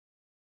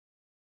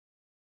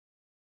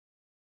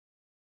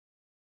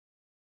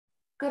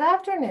Good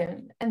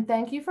afternoon, and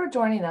thank you for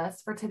joining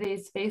us for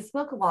today's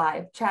Facebook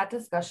Live chat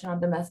discussion on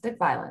domestic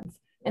violence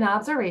in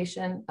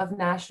observation of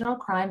National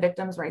Crime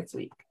Victims' Rights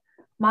Week.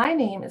 My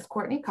name is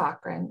Courtney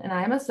Cochran, and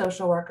I am a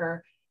social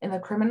worker in the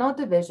Criminal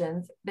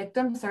Division's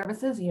Victim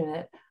Services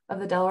Unit of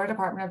the Delaware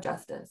Department of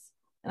Justice,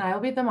 and I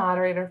will be the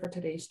moderator for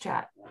today's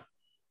chat.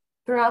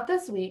 Throughout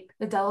this week,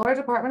 the Delaware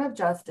Department of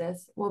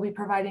Justice will be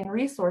providing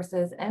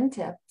resources and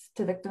tips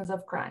to victims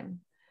of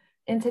crime.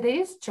 In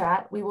today's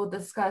chat, we will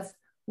discuss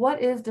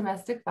what is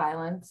domestic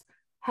violence,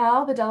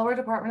 how the Delaware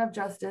Department of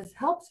Justice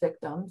helps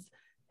victims,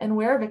 and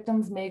where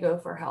victims may go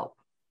for help.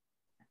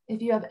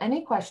 If you have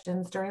any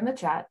questions during the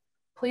chat,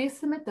 please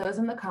submit those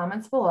in the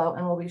comments below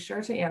and we'll be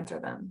sure to answer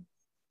them.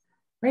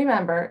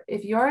 Remember,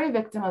 if you are a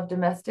victim of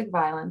domestic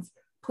violence,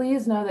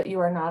 please know that you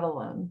are not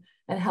alone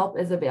and help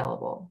is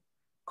available.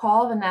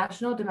 Call the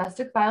National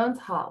Domestic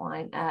Violence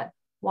Hotline at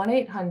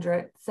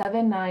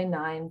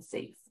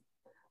 1-800-799-SAFE.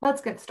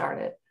 Let's get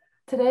started.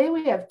 Today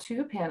we have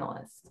two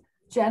panelists,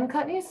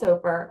 Jen-Kutney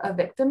Soper, a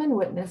victim and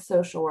witness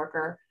social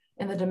worker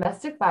in the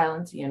Domestic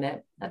Violence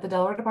Unit at the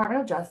Delaware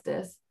Department of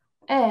Justice,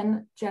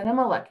 and Jenna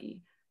Milecki,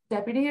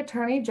 Deputy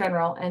Attorney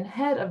General and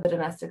Head of the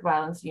Domestic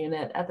Violence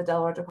Unit at the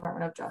Delaware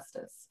Department of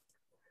Justice.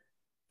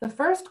 The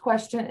first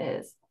question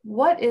is,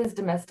 what is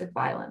domestic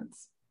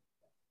violence?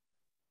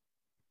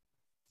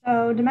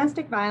 So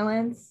domestic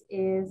violence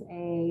is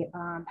a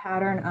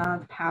pattern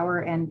of power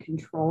and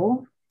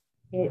control.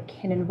 It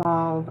can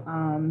involve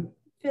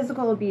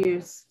physical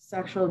abuse,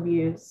 sexual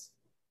abuse,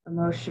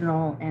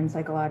 emotional and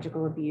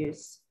psychological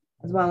abuse,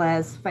 as well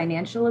as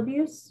financial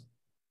abuse.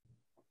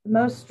 The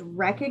most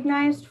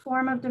recognized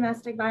form of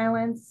domestic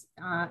violence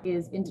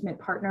is intimate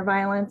partner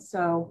violence.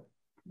 So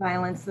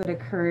violence that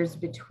occurs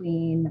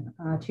between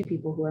two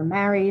people who are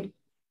married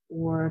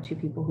or two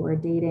people who are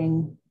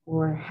dating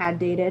or had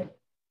dated.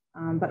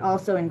 But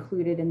also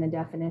included in the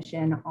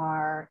definition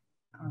are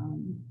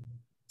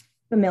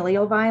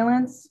familial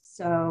violence,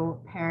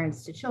 so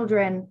parents to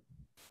children,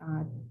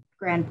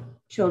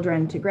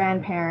 grandchildren to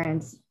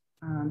grandparents,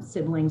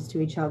 siblings to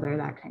each other,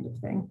 that kind of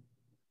thing.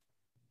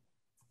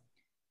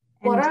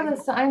 What are the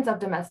signs of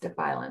domestic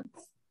violence?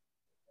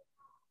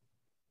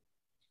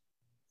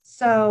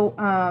 So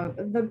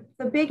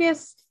the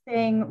biggest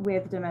thing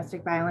with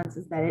domestic violence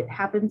is that it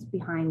happens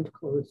behind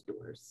closed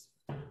doors.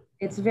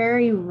 It's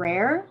very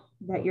rare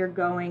that you're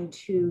going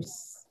to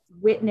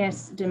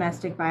witness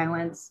domestic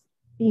violence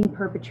being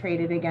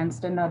perpetrated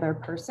against another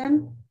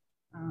person.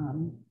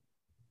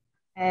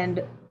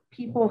 And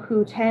people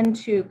who tend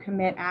to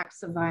commit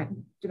acts of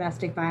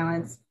domestic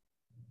violence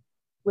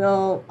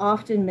will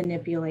often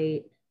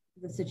manipulate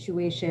the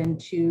situation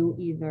to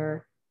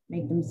either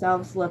make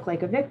themselves look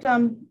like a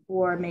victim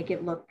or make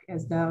it look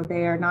as though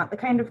they are not the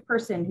kind of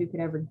person who could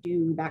ever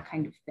do that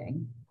kind of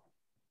thing.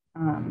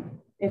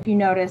 If you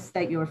notice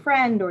that your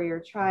friend or your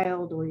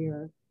child or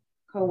your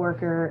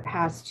coworker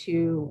has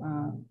to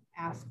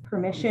ask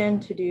permission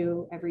to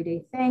do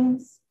everyday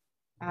things,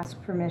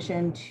 ask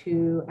permission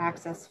to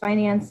access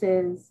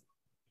finances,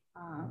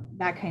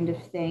 that kind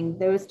of thing,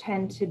 those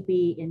tend to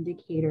be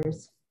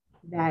indicators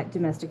that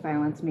domestic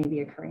violence may be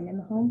occurring in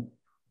the home.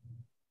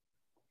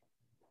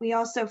 We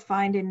also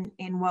find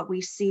in what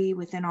we see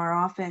within our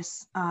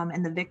office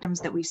and the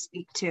victims that we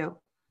speak to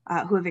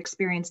who have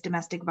experienced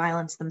domestic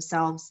violence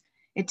themselves,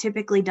 it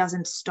typically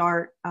doesn't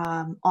start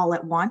all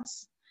at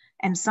once.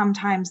 And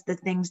sometimes the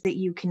things that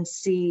you can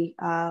see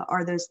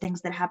are those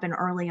things that happen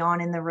early on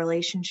in the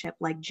relationship,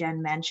 like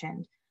Jen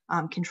mentioned,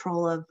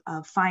 control of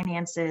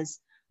finances,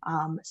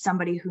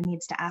 somebody who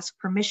needs to ask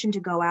permission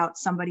to go out,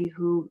 somebody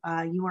who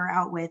you are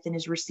out with and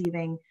is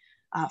receiving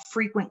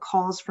frequent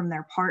calls from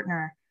their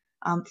partner.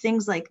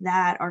 Things like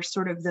that are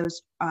sort of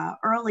those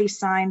early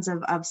signs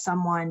of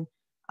someone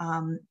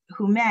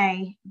who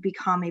may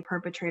become a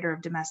perpetrator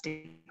of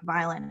domestic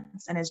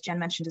violence. And as Jen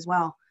mentioned as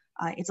well,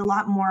 it's a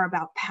lot more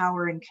about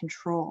power and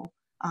control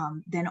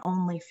than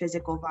only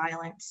physical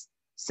violence.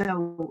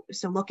 So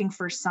looking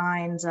for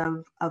signs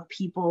of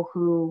people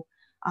who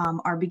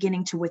are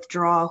beginning to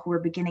withdraw, who are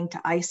beginning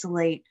to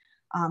isolate,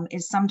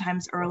 is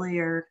sometimes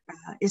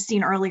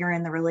seen earlier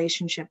in the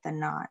relationship than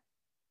not.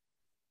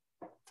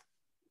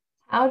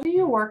 How do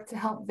you work to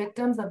help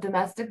victims of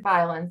domestic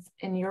violence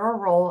in your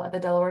role at the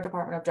Delaware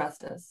Department of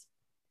Justice?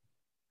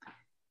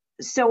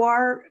 So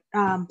our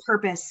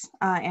purpose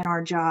and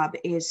our job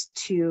is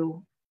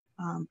to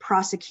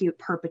prosecute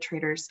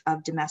perpetrators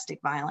of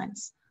domestic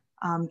violence.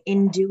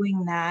 In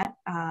doing that,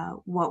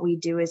 what we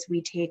do is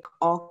we take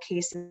all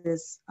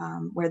cases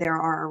where there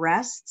are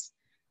arrests,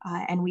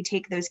 and we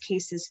take those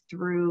cases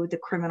through the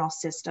criminal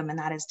system, and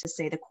that is to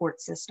say the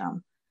court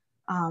system.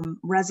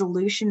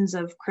 Resolutions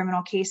of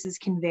criminal cases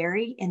can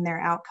vary in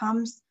their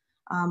outcomes,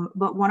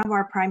 but one of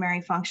our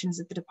primary functions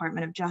at the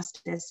Department of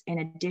Justice, in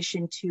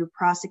addition to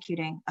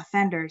prosecuting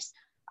offenders,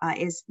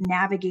 is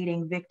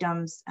navigating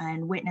victims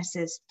and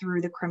witnesses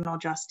through the criminal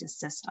justice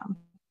system.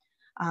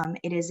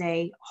 It is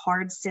a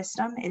hard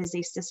system. It is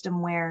a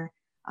system where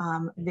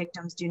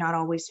Victims do not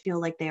always feel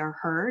like they are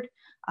heard.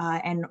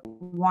 And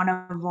one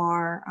of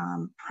our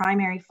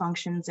primary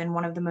functions and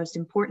one of the most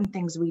important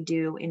things we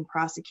do in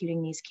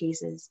prosecuting these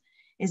cases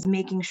is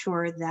making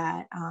sure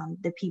that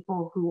the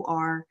people who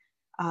are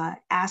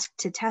asked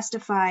to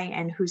testify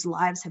and whose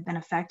lives have been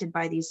affected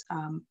by these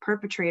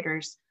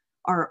perpetrators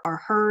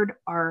are heard,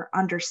 are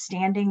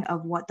understanding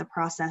of what the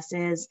process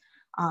is,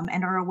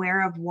 and are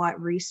aware of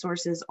what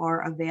resources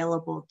are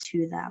available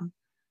to them.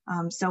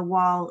 So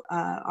while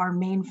our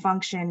main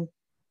function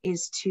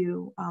is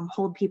to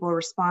hold people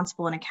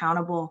responsible and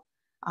accountable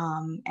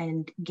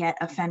and get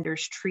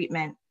offenders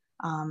treatment,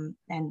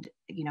 and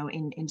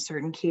in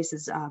certain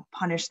cases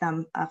punish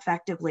them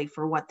effectively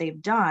for what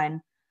they've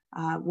done,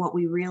 what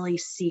we really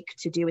seek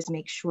to do is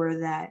make sure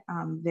that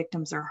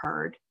victims are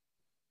heard.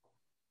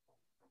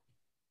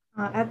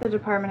 At the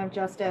Department of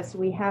Justice,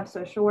 we have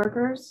social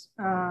workers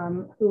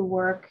who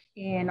work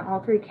in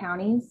all 3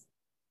 counties.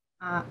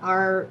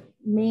 Our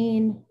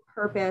main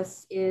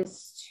purpose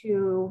is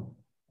to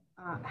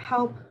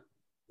help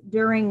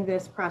during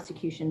this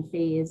prosecution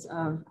phase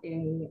of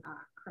a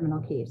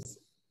criminal case.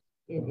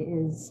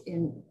 It's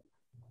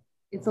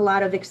a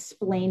lot of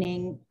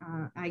explaining.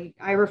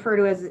 I refer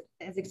to as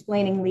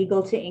explaining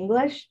legal to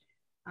English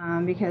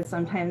because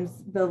sometimes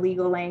the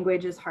legal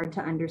language is hard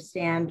to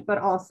understand, but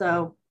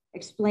also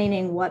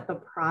explaining what the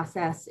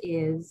process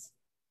is,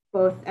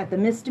 both at the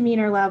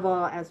misdemeanor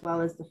level as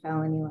well as the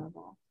felony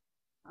level.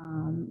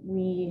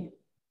 We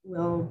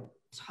will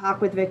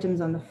talk with victims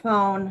on the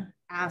phone,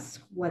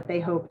 ask what they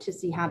hope to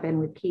see happen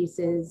with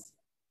cases,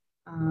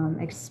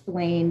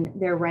 explain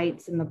their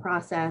rights in the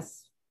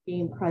process,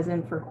 being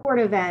present for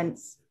court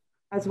events,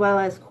 as well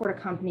as court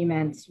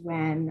accompaniments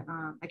when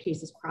a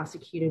case is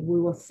prosecuted. We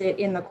will sit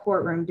in the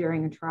courtroom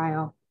during a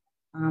trial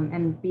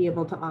and be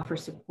able to offer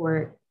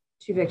support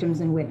to victims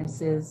and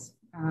witnesses,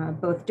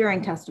 both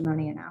during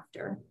testimony and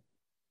after.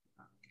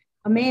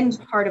 A main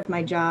part of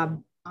my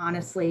job,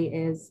 honestly,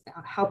 is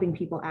helping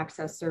people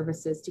access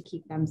services to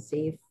keep them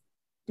safe.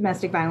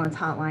 Domestic violence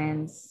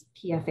hotlines,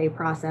 PFA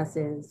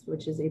processes,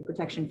 which is a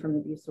protection from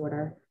abuse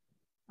order,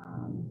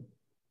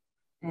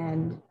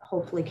 and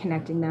hopefully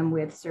connecting them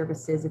with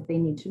services if they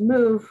need to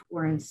move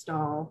or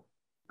install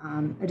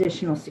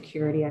additional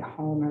security at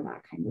home or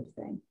that kind of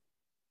thing.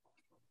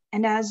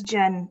 And as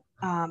Jen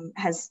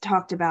has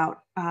talked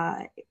about,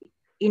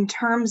 in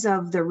terms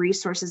of the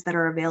resources that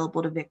are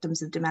available to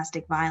victims of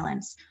domestic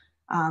violence,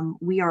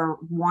 we are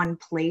one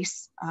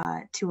place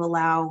to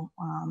allow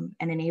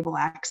and enable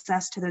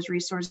access to those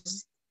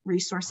resources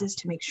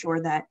to make sure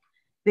that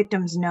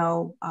victims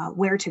know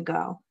where to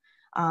go.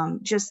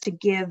 Just to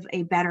give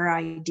a better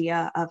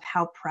idea of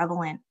how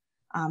prevalent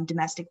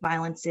domestic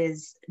violence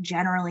is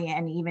generally,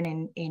 and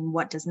even in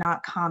what does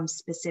not come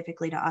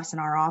specifically to us in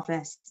our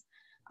office.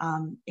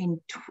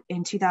 In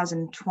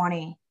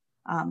 2020,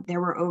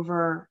 there were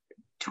over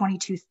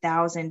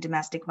 22,000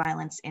 domestic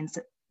violence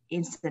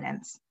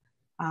incidents.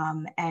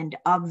 And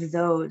of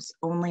those,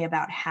 only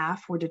about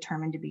half were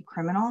determined to be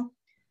criminal.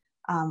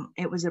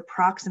 It was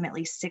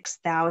approximately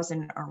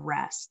 6,000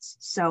 arrests.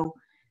 So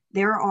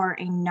there are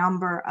a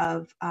number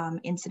of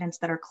incidents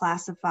that are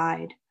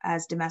classified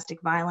as domestic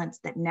violence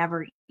that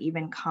never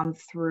even come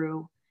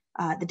through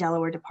the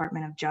Delaware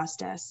Department of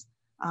Justice.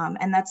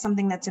 And that's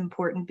something that's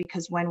important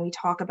because when we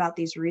talk about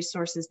these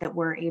resources that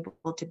we're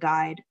able to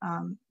guide,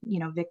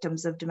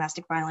 victims of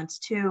domestic violence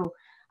to,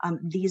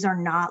 these are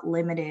not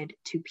limited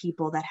to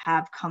people that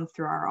have come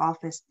through our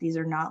office. These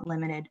are not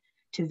limited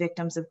to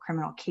victims of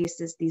criminal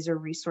cases. These are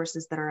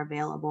resources that are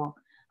available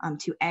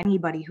to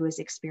anybody who is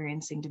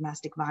experiencing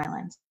domestic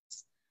violence.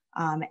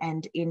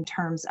 And in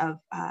terms of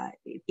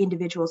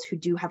individuals who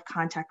do have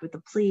contact with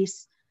the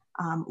police,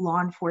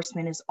 law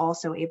enforcement is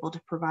also able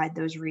to provide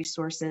those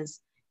resources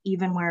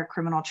even where a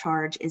criminal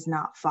charge is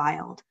not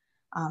filed.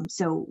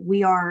 So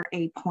we are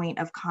a point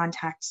of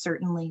contact,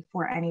 certainly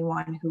for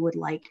anyone who would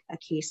like a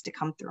case to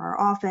come through our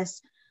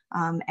office,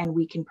 and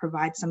we can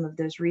provide some of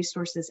those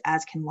resources,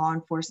 as can law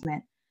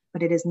enforcement,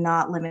 but it is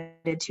not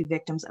limited to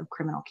victims of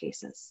criminal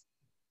cases.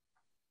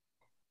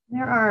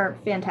 There are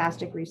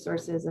fantastic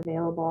resources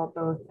available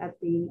both at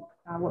the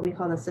what we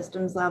call the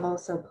systems level,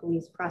 so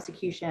police,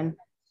 prosecution,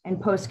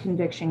 and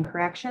post-conviction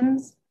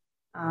corrections,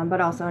 but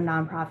also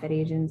nonprofit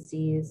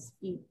agencies.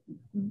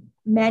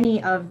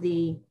 Many of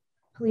the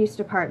police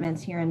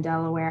departments here in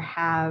Delaware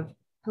have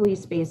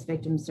police-based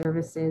victim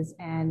services,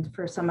 and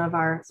for some of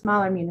our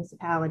smaller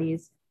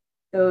municipalities,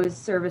 those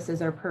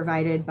services are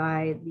provided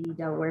by the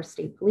Delaware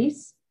State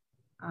Police.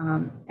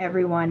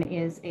 Everyone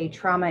is a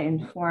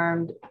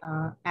trauma-informed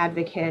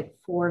advocate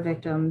for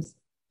victims,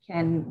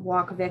 can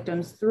walk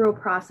victims through a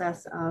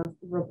process of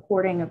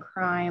reporting a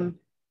crime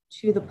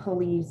to the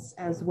police,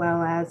 as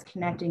well as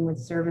connecting with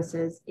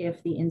services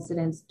if the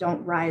incidents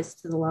don't rise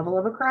to the level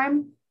of a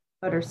crime,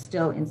 but are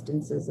still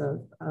instances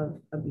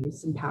of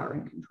abuse and power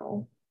and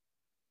control.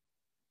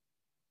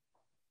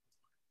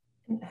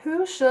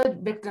 Who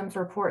should victims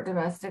report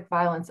domestic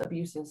violence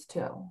abuses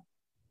to?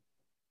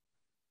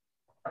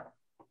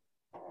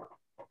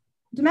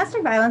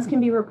 Domestic violence can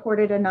be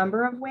reported a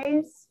number of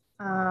ways.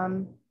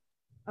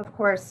 Of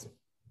course,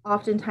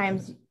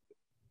 oftentimes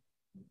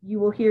you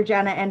will hear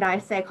Jenna and I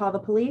say, call the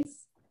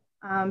police.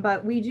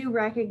 But we do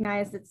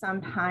recognize that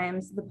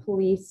sometimes the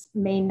police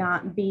may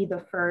not be the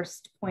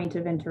first point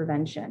of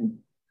intervention.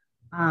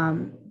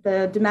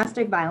 The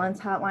domestic violence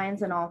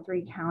hotlines in all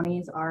 3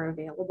 counties are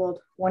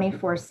available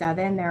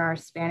 24/7. There are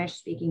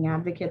Spanish-speaking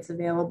advocates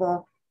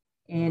available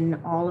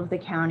in all of the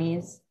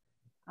counties.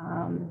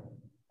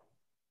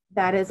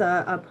 That is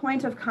a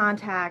point of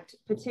contact,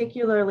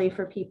 particularly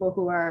for people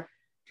who are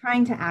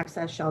trying to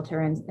access shelter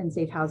and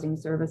safe housing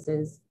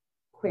services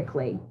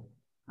quickly.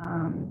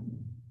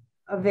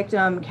 A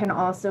victim can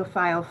also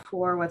file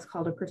for what's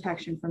called a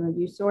protection from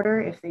abuse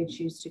order if they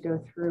choose to go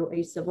through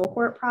a civil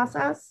court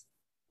process.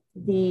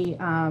 The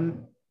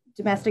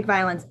domestic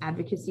violence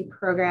advocacy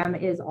program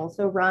is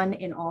also run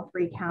in all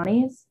 3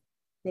 counties.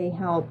 They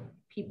help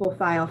people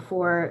file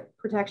for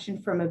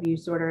protection from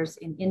abuse orders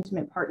in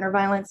intimate partner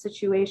violence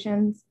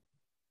situations,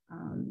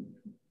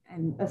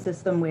 and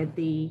assist them with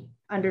the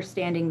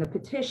understanding the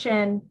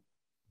petition,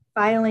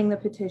 filing the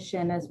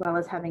petition, as well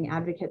as having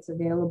advocates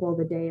available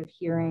the day of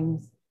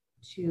hearings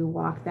to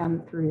walk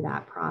them through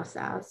that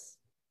process.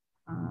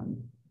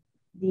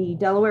 The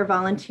Delaware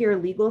Volunteer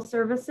Legal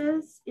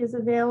Services is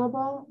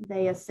available.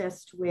 They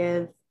assist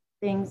with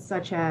things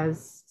such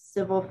as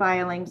civil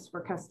filings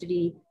for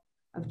custody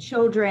of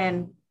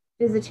children,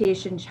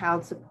 visitation,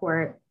 child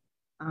support,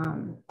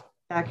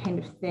 that kind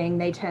of thing.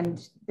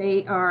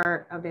 They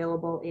are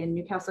available in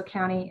Newcastle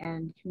County,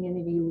 and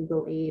Community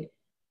Legal Aid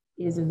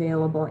is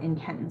available in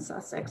Kent and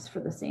Sussex for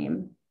the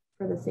same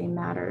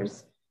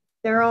matters.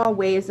 They're all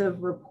ways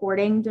of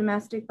reporting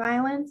domestic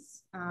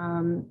violence.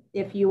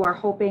 If you are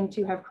hoping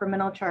to have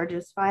criminal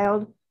charges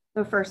filed,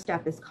 the first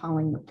step is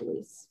calling the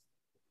police.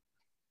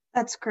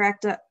 That's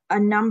correct. A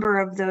number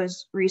of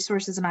those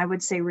resources, and I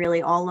would say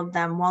really all of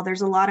them, while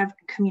there's a lot of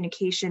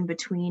communication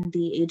between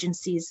the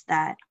agencies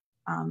that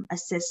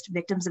assist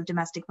victims of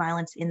domestic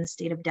violence in the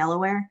state of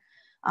Delaware,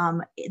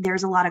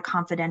 there's a lot of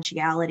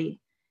confidentiality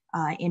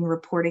in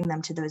reporting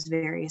them to those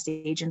various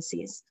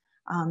agencies.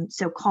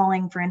 So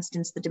calling, for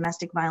instance, the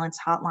domestic violence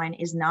hotline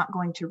is not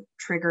going to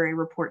trigger a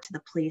report to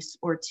the police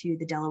or to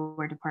the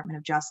Delaware Department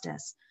of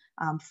Justice.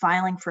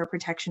 Filing for a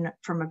protection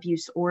from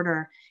abuse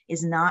order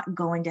is not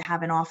going to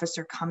have an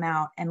officer come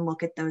out and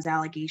look at those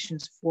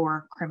allegations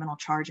for criminal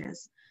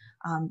charges.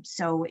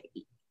 So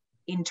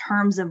in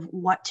terms of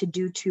what to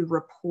do to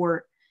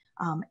report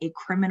a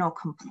criminal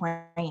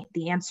complaint,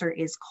 the answer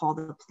is call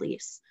the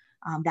police.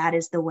 That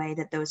is the way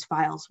that those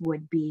files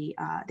would be,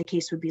 the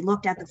case would be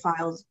looked at,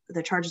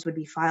 the charges would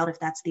be filed if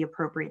that's the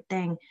appropriate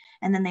thing,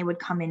 and then they would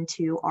come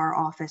into our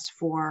office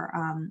for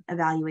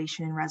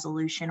evaluation and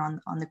resolution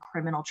on the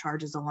criminal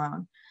charges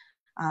alone.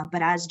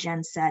 But as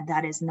Jen said,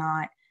 that is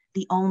not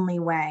the only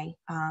way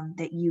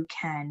that you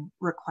can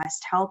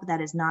request help.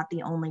 That is not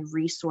the only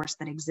resource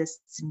that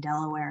exists in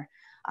Delaware.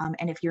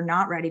 And if you're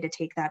not ready to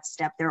take that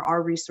step, there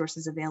are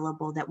resources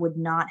available that would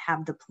not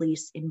have the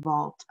police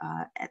involved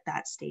at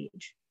that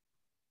stage.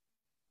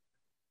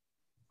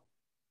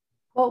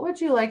 What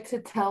would you like to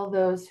tell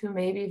those who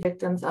may be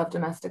victims of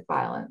domestic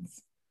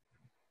violence?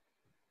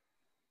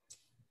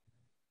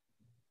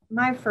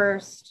 My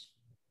first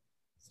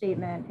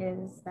statement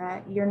is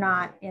that you're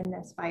not in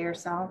this by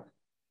yourself.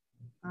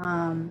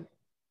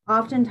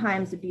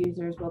 Oftentimes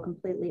abusers will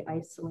completely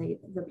isolate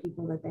the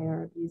people that they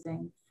are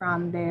abusing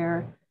from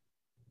their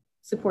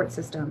support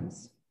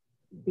systems,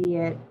 be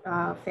it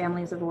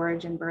families of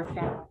origin, birth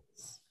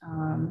families,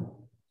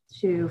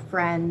 to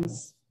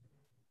friends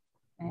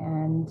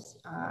and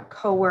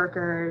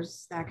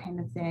coworkers, that kind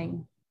of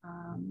thing.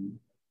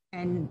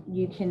 And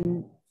you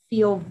can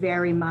feel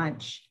very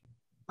much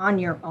on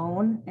your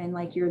own and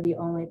like you're the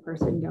only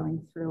person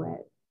going through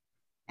it.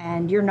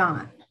 And you're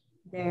not.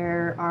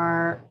 There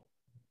are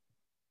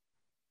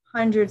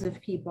hundreds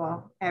of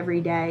people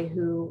every day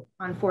who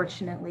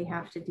unfortunately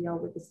have to deal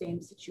with the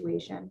same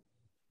situation.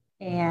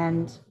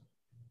 And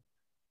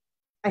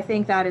I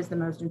think that is the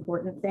most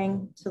important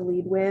thing to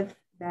lead with,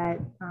 that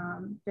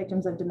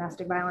victims of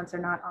domestic violence are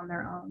not on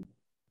their own.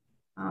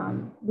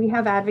 We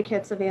have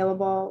advocates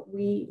available.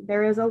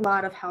 There is a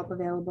lot of help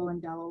available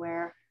in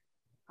Delaware.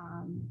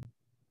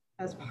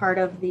 As part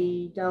of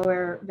the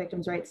Delaware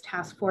Victims' Rights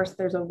Task Force,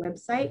 there's a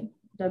website,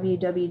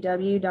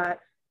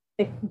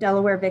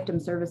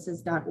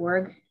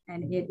 www.delawarevictimservices.org,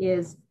 and it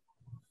is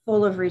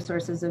full of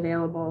resources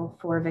available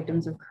for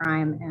victims of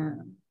crime.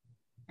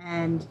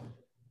 And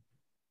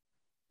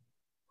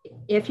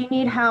if you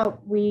need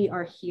help, we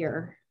are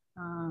here.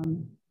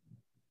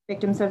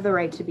 Victims have the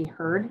right to be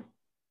heard,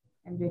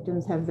 and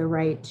victims have the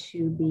right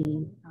to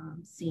be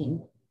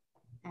seen.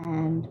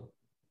 And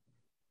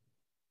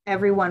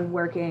everyone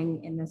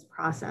working in this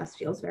process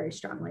feels very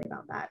strongly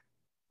about that.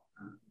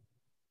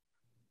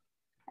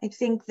 I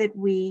think that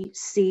we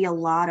see a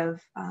lot of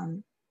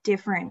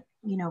different,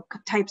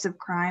 types of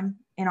crime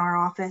in our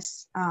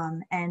office,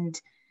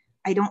 and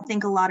I don't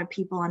think a lot of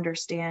people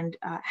understand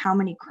how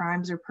many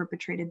crimes are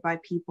perpetrated by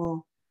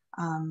people,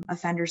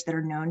 offenders that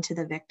are known to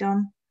the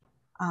victim.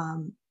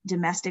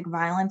 Domestic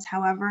violence,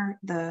 however,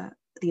 the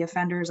the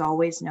offender is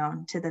always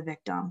known to the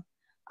victim.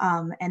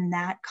 And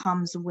that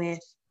comes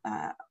with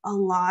a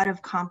lot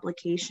of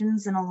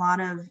complications and a lot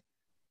of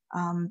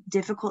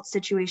difficult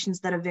situations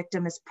that a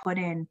victim is put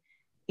in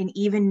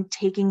even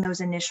taking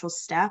those initial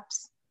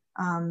steps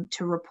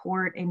to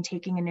report and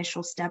taking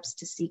initial steps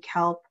to seek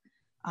help.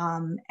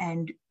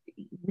 And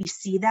we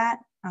see that,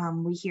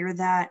 we hear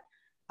that,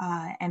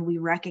 and we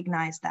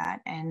recognize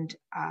that. And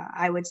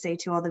I would say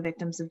to all the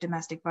victims of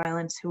domestic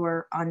violence who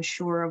are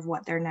unsure of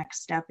what their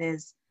next step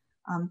is,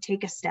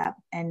 take a step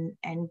and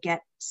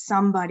get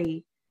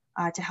somebody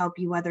to help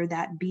you, whether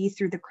that be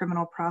through the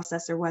criminal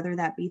process or whether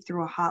that be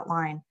through a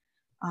hotline.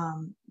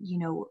 You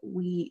know,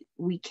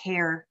 we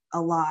care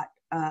a lot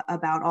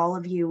about all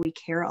of you. We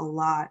care a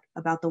lot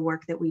about the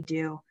work that we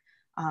do.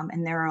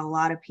 And there are a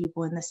lot of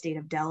people in the state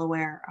of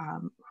Delaware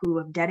who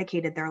have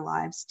dedicated their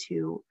lives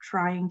to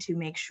trying to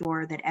make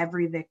sure that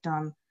every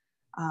victim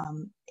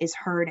is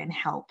heard and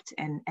helped.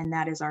 And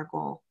that is our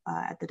goal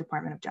at the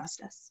Department of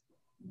Justice.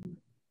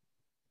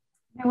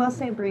 I will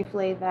say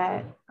briefly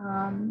that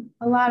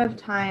a lot of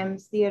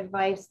times the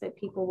advice that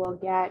people will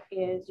get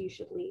is you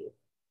should leave.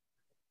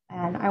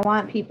 And I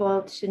want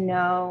people to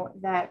know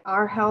that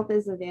our help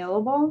is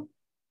available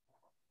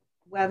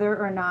whether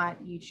or not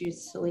you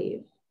choose to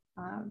leave.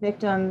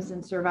 Victims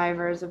and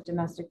survivors of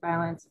domestic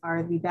violence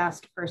are the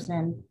best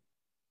person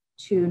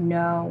to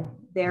know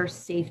their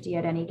safety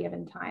at any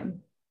given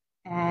time.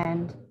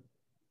 And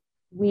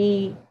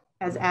we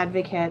as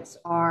advocates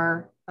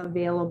are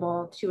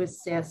available to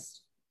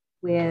assist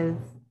with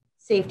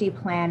safety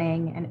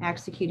planning and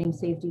executing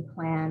safety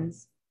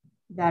plans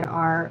that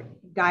are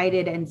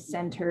guided and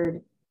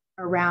centered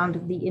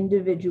around the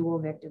individual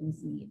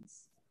victim's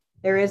needs.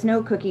 There is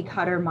no cookie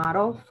cutter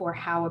model for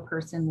how a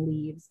person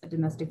leaves a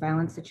domestic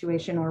violence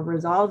situation or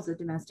resolves a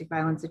domestic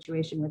violence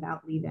situation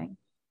without leaving.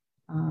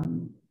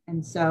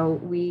 And so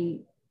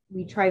we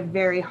try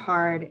very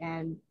hard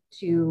and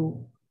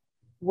to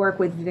work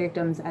with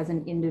victims as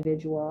an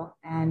individual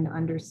and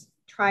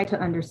try to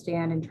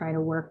understand and try to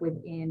work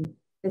within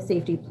the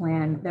safety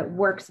plan that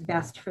works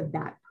best for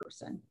that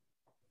person.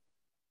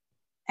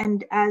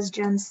 And as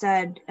Jen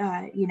said,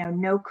 you know,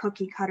 no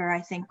cookie cutter,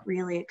 I think,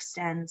 really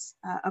extends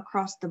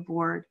across the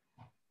board.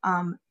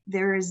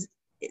 There's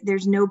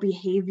no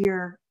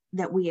behavior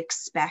that we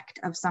expect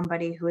of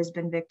somebody who has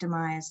been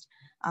victimized.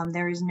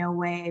 There is no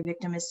way a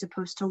victim is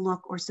supposed to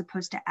look or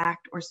supposed to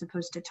act or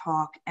supposed to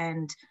talk.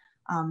 And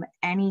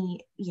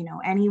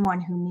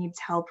anyone who needs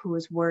help, who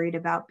is worried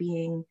about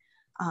being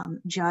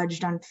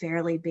judged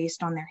unfairly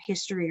based on their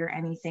history or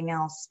anything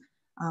else,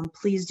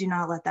 please do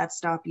not let that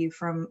stop you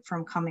from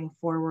coming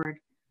forward.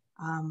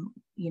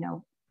 You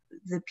know,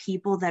 the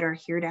people that are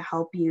here to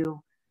help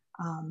you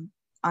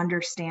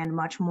understand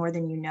much more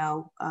than you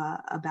know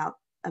about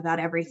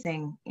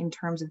everything in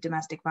terms of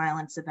domestic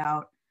violence,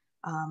 about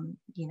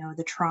you know,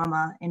 the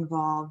trauma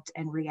involved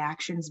and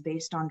reactions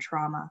based on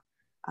trauma.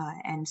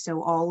 And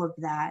so all of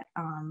that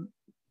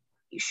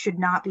should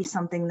not be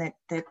something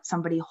that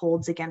somebody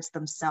holds against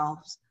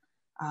themselves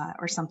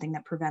or something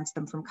that prevents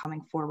them from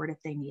coming forward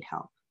if they need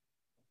help.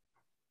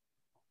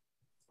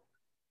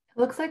 It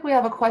looks like we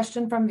have a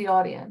question from the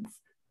audience.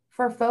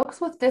 For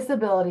folks with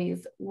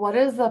disabilities, what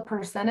is the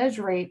percentage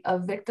rate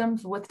of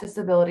victims with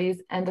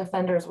disabilities and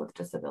offenders with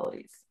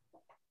disabilities?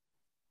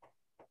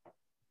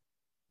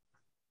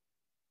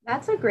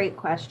 That's a great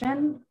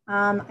question.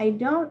 I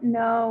don't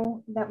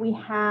know that we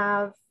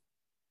have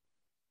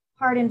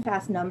hard and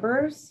fast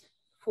numbers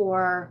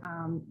for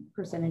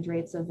percentage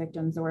rates of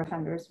victims or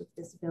offenders with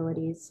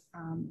disabilities,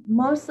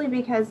 mostly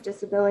because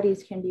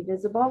disabilities can be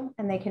visible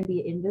and they can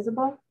be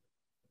invisible.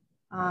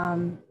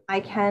 I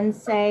can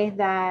say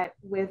that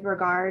with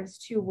regards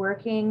to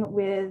working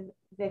with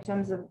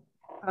victims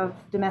of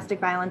domestic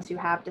violence who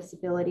have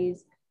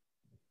disabilities,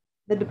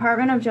 the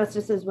Department of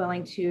Justice is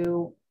willing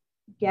to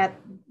get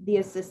the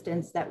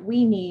assistance that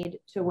we need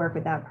to work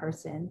with that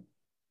person,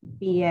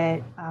 be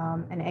it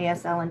an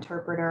ASL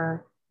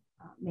interpreter,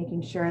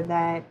 making sure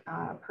that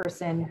a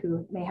person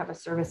who may have a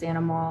service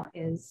animal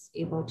is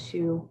able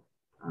to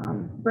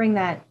bring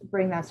that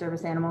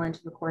service animal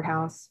into the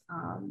courthouse.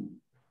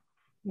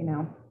 You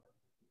know,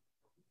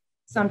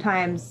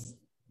 sometimes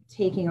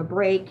taking a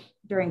break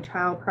during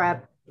trial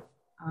prep,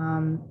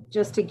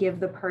 just to give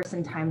the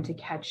person time to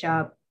catch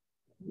up.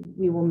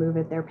 We will move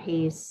at their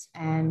pace,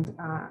 and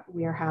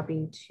we are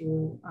happy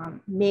to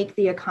make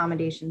the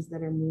accommodations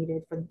that are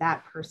needed for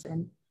that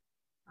person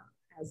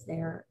as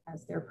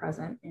they're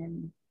present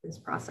in this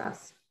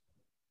process.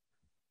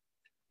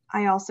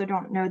 I also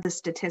don't know the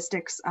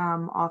statistics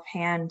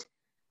offhand.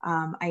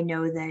 I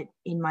know that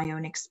in my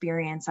own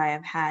experience, I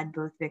have had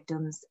both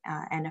victims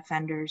and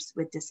offenders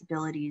with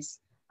disabilities,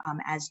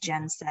 as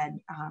Jen said,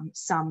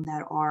 some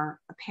that are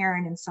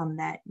apparent and some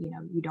that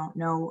you don't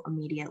know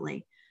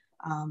immediately.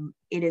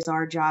 It is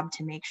our job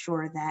to make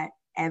sure that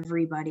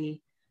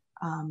everybody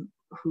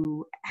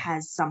who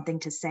has something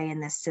to say in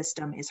this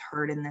system is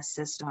heard in this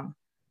system.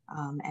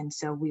 And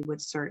so we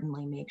would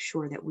certainly make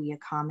sure that we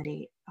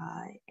accommodate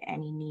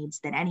any needs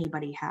that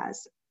anybody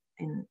has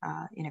in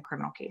a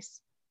criminal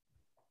case.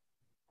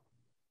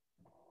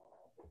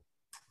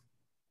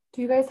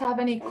 Do you guys have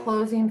any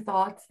closing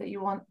thoughts that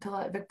you want to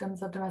let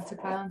victims of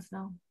domestic violence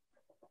know?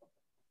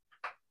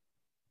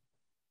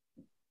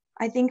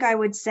 I think I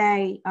would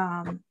say,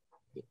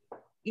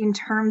 in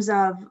terms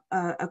of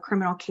a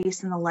criminal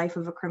case and the life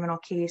of a criminal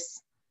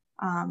case,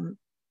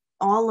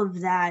 all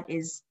of that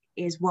is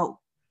what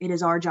it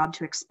is our job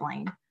to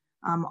explain.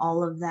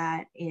 All of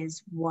that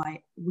is what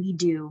we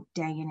do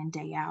day in and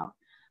day out.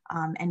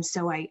 And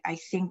so I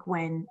think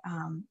when,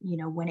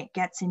 when it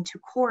gets into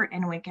court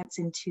and when it gets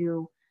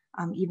into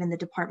even the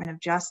Department of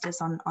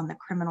Justice on the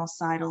criminal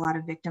side, a lot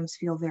of victims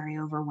feel very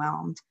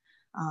overwhelmed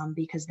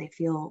because they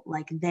feel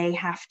like they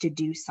have to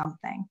do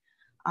something.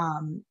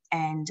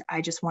 And I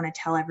just want to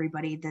tell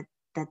everybody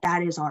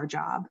that is our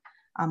job.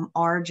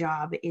 Our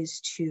job is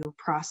to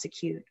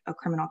prosecute a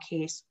criminal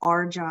case.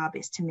 Our job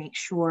is to make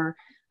sure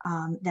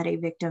that a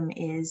victim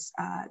is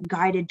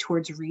guided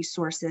towards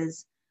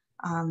resources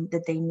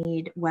that they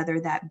need, whether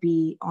that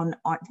be on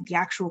the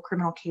actual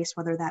criminal case,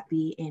 whether that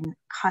be in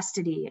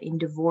custody, in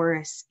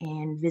divorce,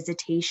 in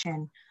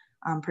visitation,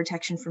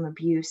 protection from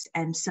abuse.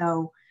 And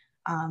so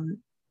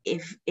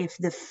if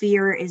the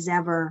fear is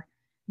ever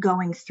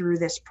going through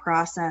this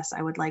process,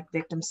 I would like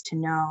victims to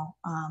know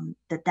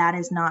that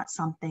is not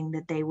something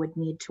that they would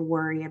need to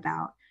worry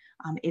about.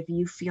 If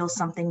you feel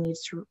something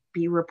needs to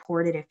be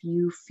reported, if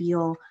you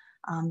feel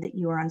that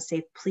you are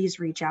unsafe, please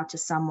reach out to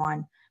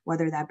someone,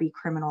 whether that be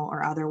criminal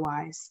or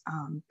otherwise,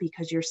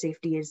 because your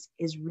safety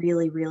is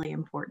really, really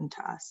important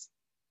to us.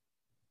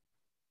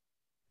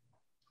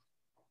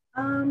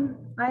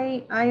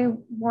 I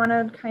want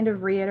to kind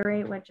of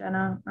reiterate what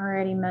Jenna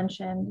already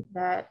mentioned,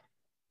 that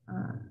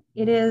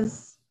it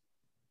is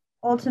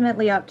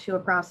ultimately up to a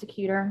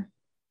prosecutor.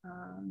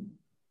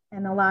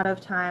 And a lot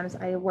of times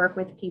I work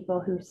with people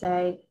who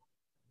say,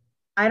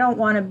 I don't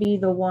want to be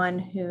the one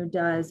who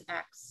does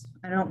X.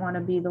 I don't want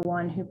to be the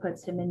one who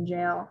puts him in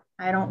jail.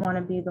 I don't want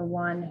to be the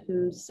one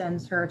who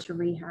sends her to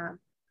rehab.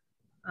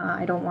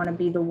 I don't want to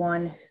be the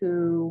one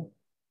who,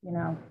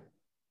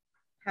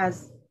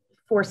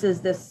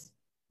 forces this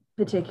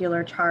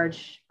particular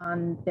charge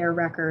on their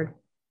record.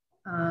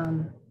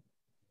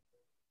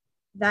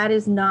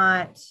 That's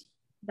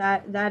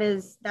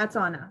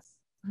on us.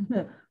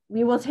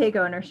 We will take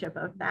ownership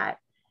of that.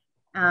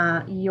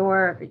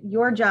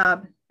 Your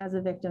job as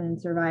a victim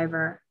and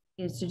survivor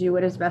is to do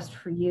what is best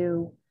for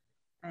you.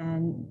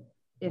 And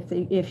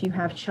if you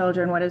have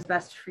children, what is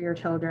best for your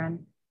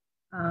children.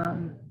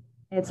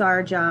 It's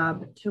our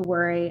job to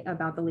worry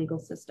about the legal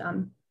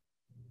system.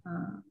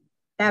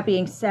 That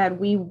being said,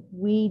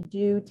 we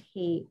do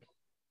take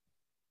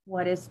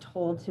what is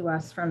told to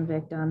us from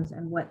victims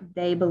and what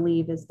they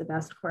believe is the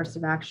best course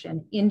of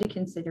action into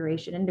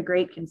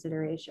great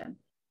consideration.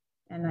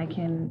 And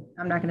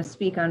I'm not going to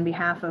speak on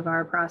behalf of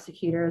our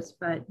prosecutors,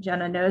 but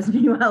Jenna knows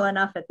me well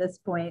enough at this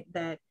point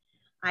that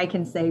I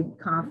can say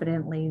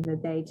confidently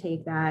that they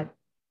take that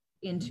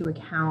into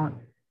account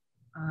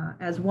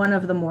as one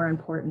of the more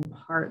important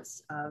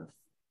parts of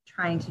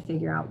trying to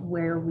figure out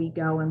where we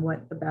go and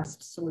what the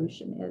best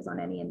solution is on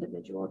any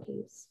individual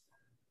case.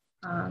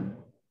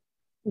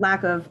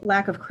 Lack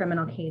of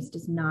criminal case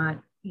does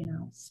not,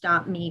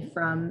 stop me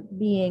from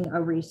being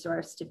a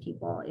resource to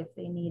people if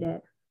they need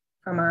it,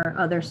 from our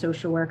other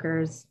social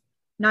workers,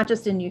 not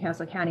just in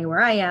Newcastle County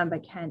where I am,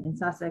 but Kent and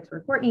Sussex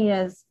where Courtney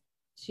is,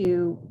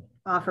 to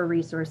offer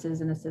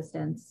resources and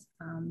assistance.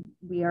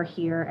 We are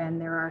here, and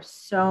there are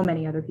so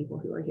many other people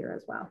who are here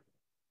as well.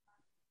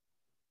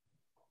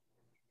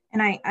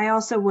 And I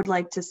also would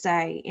like to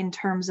say, in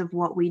terms of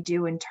what we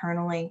do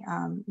internally,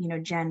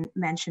 Jen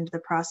mentioned the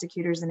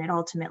prosecutors and it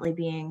ultimately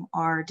being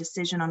our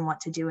decision on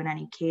what to do in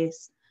any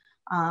case.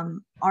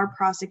 Our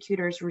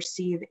prosecutors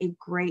receive a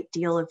great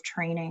deal of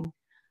training.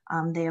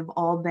 They have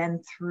all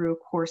been through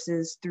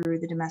courses through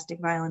the Domestic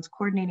Violence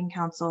Coordinating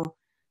Council,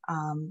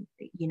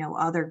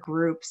 other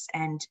groups.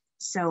 And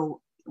so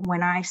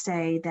when I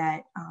say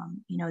that,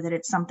 that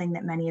it's something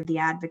that many of the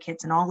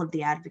advocates and all of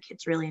the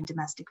advocates really in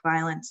domestic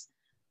violence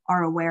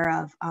are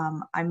aware of,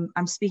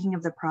 I'm speaking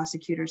of the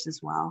prosecutors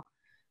as well.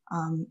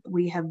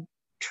 We have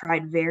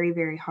tried very,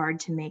 very hard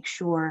to make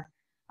sure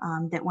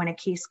that when a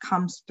case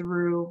comes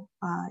through,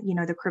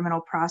 the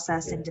criminal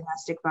process in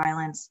domestic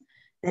violence,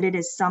 that it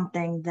is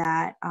something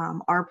that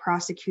our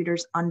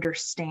prosecutors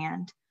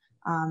understand,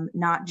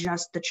 not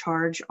just the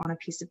charge on a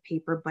piece of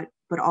paper,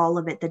 but all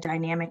of it, the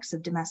dynamics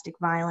of domestic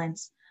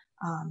violence,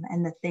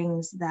 and the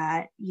things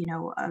that,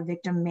 a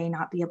victim may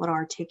not be able to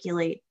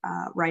articulate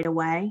right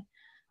away,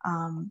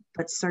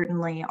 but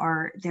certainly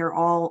they're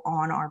all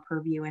on our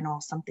purview and all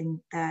something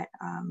that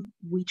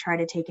we try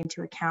to take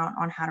into account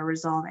on how to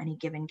resolve any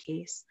given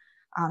case.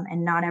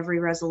 And not every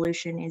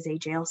resolution is a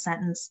jail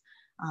sentence.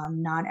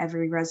 Not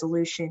every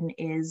resolution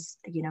is,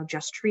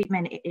 just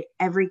treatment.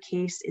 Every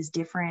case is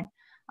different.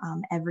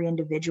 Every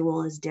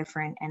individual is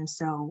different. And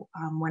so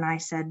when I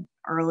said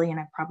early, and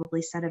I've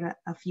probably said it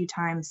a few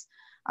times,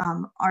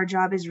 our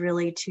job is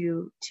really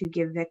to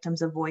give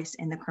victims a voice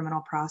in the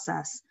criminal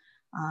process.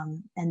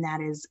 And that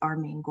is our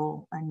main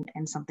goal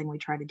and something we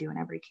try to do in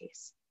every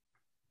case.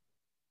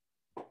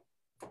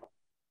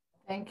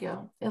 Thank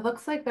you. It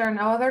looks like there are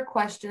no other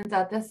questions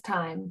at this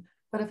time,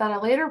 but if at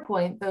a later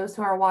point, those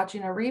who are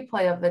watching a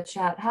replay of the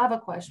chat have a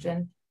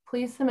question,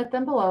 please submit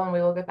them below and we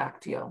will get back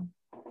to you.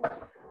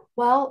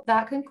 Well,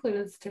 that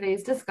concludes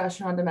today's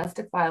discussion on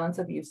domestic violence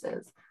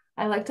abuses.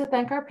 I'd like to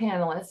thank our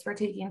panelists for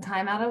taking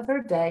time out of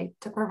their day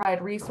to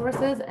provide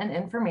resources and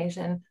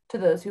information to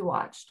those who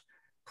watched.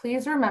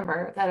 Please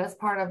remember that as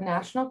part of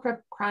National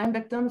Crime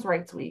Victims'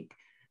 Rights Week,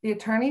 the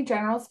Attorney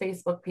General's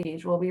Facebook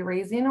page will be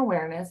raising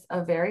awareness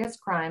of various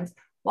crimes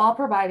while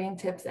providing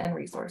tips and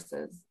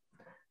resources.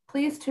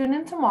 Please tune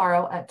in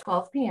tomorrow at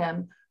 12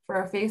 p.m.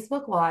 for a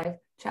Facebook Live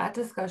chat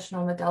discussion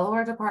on the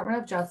Delaware Department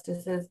of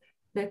Justice's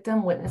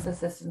Victim Witness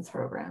Assistance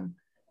Program.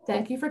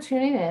 Thank you for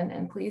tuning in,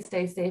 and please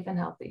stay safe and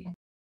healthy.